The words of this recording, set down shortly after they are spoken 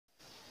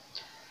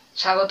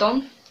স্বাগতম।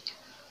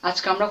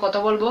 আজকে আমরা কথা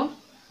বলবো,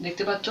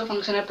 দেখতে পাচ্ছ,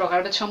 ফাংশনের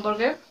প্রকারভেদ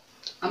সম্পর্কে।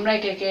 আমরা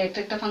একে একে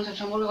একটা ফাংশন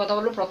সম্পর্কে কথা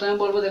বলবো। প্রথমে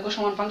বলবো, দেখো,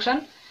 সমান ফাংশন।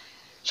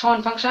 সমান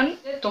ফাংশন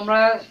তোমরা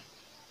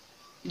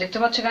দেখতে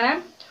পাচ্ছ এখানে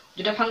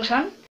দুটা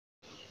ফাংশন।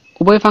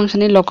 উভয়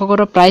ফাংশনে লক্ষ্য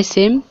করো প্রায়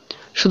সেম,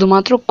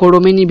 শুধুমাত্র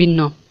কোডোমেনই ভিন্ন।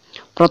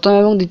 প্রথম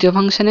এবং দ্বিতীয়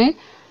ফাংশনে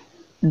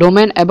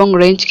ডোমেন এবং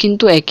রেঞ্জ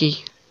কিন্তু একই।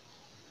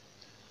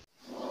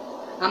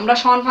 আমরা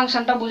সমান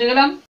ফাংশনটা বুঝে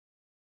গেলাম।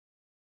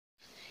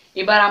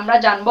 এবার আমরা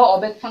জানবো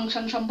অবেদ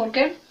ফাংশন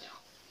সম্পর্কে।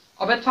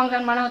 অবেদ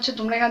ফাংশন মানে হচ্ছে,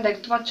 তোমরা এখানে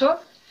দেখতে পাচ্ছ,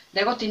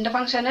 দেখো, তিনটা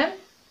ফাংশনের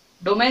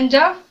ডোমেন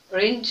যা,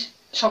 রেঞ্জ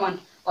সমান।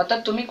 অর্থাৎ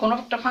তুমি কোনো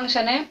একটা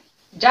ফাংশনে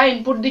যা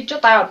ইনপুট দিচ্ছ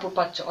তাই আউটপুট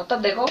পাচ্ছ। অর্থাৎ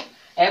দেখো,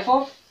 F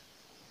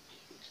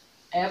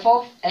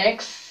of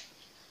x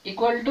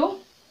equal to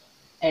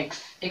x.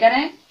 এখানে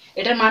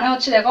এটার মানে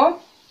হচ্ছে, দেখো,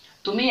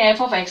 তুমি এফ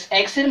অফ এক্স,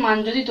 এক্স এর মান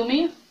যদি তুমি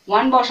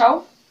 1 বসাও,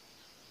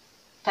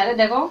 তাহলে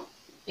দেখো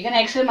এখানে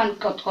এক্স এর মান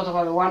কত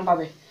পাবে? 1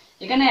 পাবে।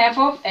 এখানে এফ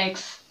অফ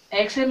এক্স,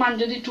 এক্স এর মান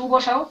যদি 2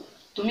 বসাও,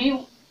 তুমি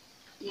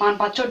মান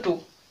পাচ্ছ 2।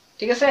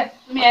 ঠিক আছে?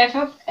 তুমি এফ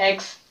অফ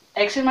এক্স,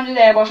 এক্স এর মান যদি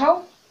এ বসাও,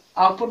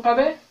 আউটপুট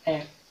পাবে এ।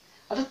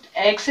 অর্থাৎ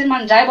এক্স এর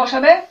মান যাই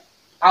বসাবে,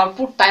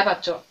 আউটপুট তাই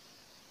পাচ্ছ।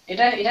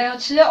 এটা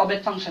হচ্ছে যে অবেদ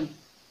ফাংশন।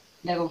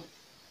 দেখো,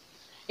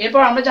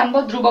 এরপর আমরা জানবো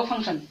ধ্রুবক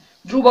ফাংশন।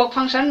 ধ্রুবক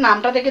ফাংশন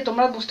নামটা দেখে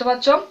তোমরা বুঝতে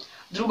পারছো,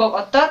 ধ্রুবক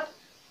অর্থাৎ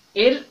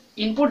এর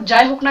ইনপুট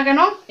যাই হোক না কেন,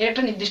 এর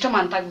একটা নির্দিষ্ট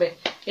মান থাকবে।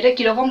 এটা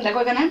কিরকম? দেখো,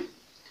 এখানে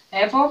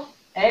F of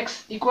x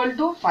equal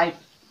to 5,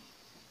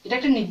 এটা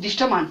একটা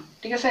নির্দিষ্ট মান।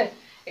 ঠিক আছে?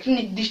 একটা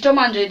নির্দিষ্ট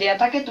মান যদি দেওয়া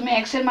থাকে, তুমি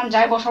এক্স এর মান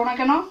যাই বসাও না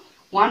কেন,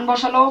 1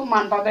 বসালেও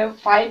মান পাবে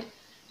 5।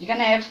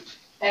 এখানে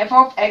এফ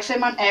অফ এক্স এর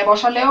মান এ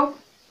বসালেও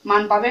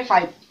মান পাবে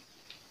 5।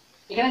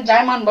 এখানে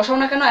যাই মান বসাও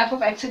না কেন, এফ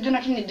অফ এক্স এর জন্য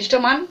একটা নির্দিষ্ট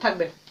মান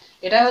থাকবে।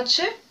 এটা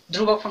হচ্ছে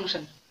ধ্রুবক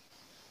ফাংশন।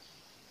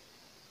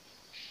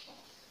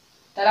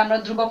 তাহলে আমরা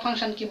ধ্রুবক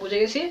ফাংশন কি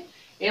বুঝে গেছি।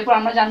 এরপর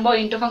আমরা জানবো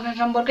ইনটু ফাংশন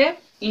সম্পর্কে।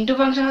 ইনটু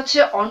ফাংশন হচ্ছে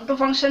অনটু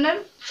ফাংশনের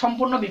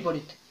সম্পূর্ণ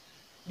বিপরীত।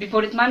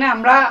 বিপরীত মানে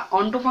আমরা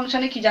অনটু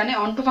ফাংশনে কি জানি?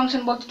 অনটু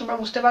ফাংশন বলতে তোমরা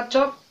বুঝতে পারছো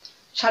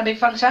সার্বিক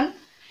ফাংশন।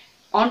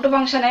 অনটু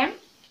ফাংশনে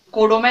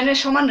কোডোমেনের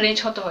সমান রেঞ্জ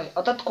হতে হয়,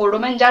 অর্থাৎ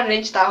কোডোমেন যার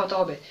রেঞ্জ তা হতে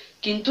হবে।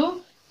 কিন্তু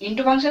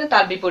ইনটু ফাংশনে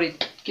তার বিপরীত।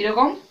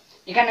 কিরকম?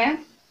 এখানে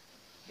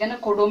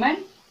codomain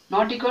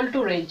not equal to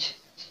range.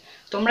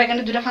 তোমরা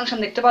এখানে দুটা ফাংশন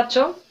দেখতে পাচ্ছ।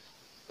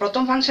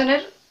 প্রথম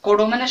ফাংশনের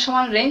কোডোমেনের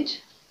সমান রেঞ্জ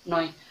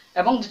নয়,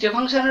 এবং দ্বিতীয়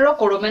ফাংশনেরও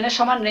কোডোমেনের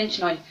সমান রেঞ্জ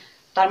নয়।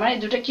 তার মানে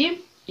দুটো কি?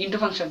 Into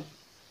function.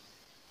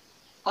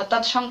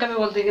 অর্থাৎ সংক্ষেপে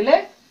বলতে গেলে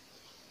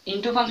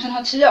ইনটু ফাংশন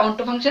হচ্ছে যে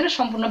অনটু ফাংশনের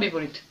সম্পূর্ণ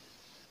বিপরীত।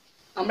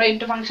 আমরা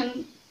ইনটু ফাংশন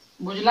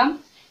বুঝলাম।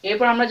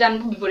 এরপর আমরা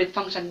জানবো বিপরীত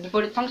ফাংশন।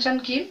 বিপরীত ফাংশন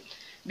কি?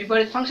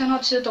 বিপরীত ফাংশন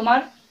হচ্ছে তোমার,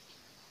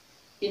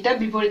 এটা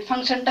বিপরীত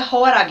ফাংশনটা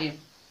হওয়ার আগে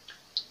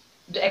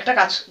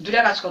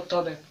দুটা কাজ করতে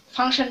হবে।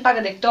 ফাংশনটা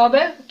আগে দেখতে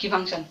হবে কি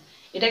ফাংশন।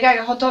 এটাকে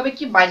আগে হতে হবে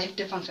কি?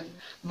 বাইজেক্টিভ ফাংশন।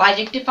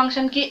 বাইজেক্টিভ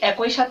ফাংশন কি?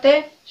 একই সাথে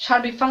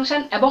সার্বিক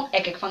ফাংশন এবং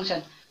একক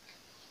ফাংশন।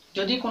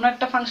 যদি কোনো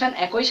একটা ফাংশন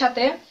একই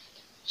সাথে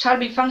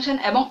সার্বিক ফাংশন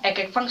এবং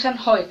একক ফাংশন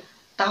হয়,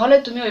 তাহলে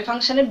তুমি ওই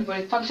ফাংশনের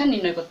বিপরীত ফাংশন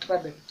নির্ণয় করতে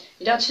পারবে।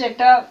 এটা হচ্ছে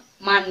একটা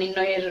মান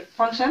নির্ণয়ের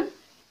ফাংশন।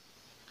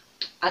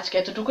 আজকে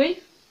এতটুকুই।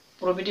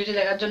 পুরো ভিডিওটি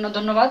দেখার জন্য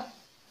ধন্যবাদ।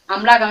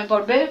 আমরা আগামী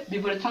পর্বে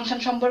বিপরীত ফাংশন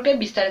সম্পর্কে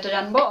বিস্তারিত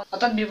জানবো,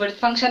 অর্থাৎ বিপরীত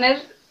ফাংশনের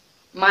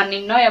মান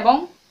নির্ণয় এবং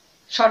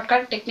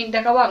শর্টকাট টেকনিক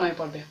দেখাবো আগামী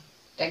পর্বে।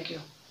 Thank you.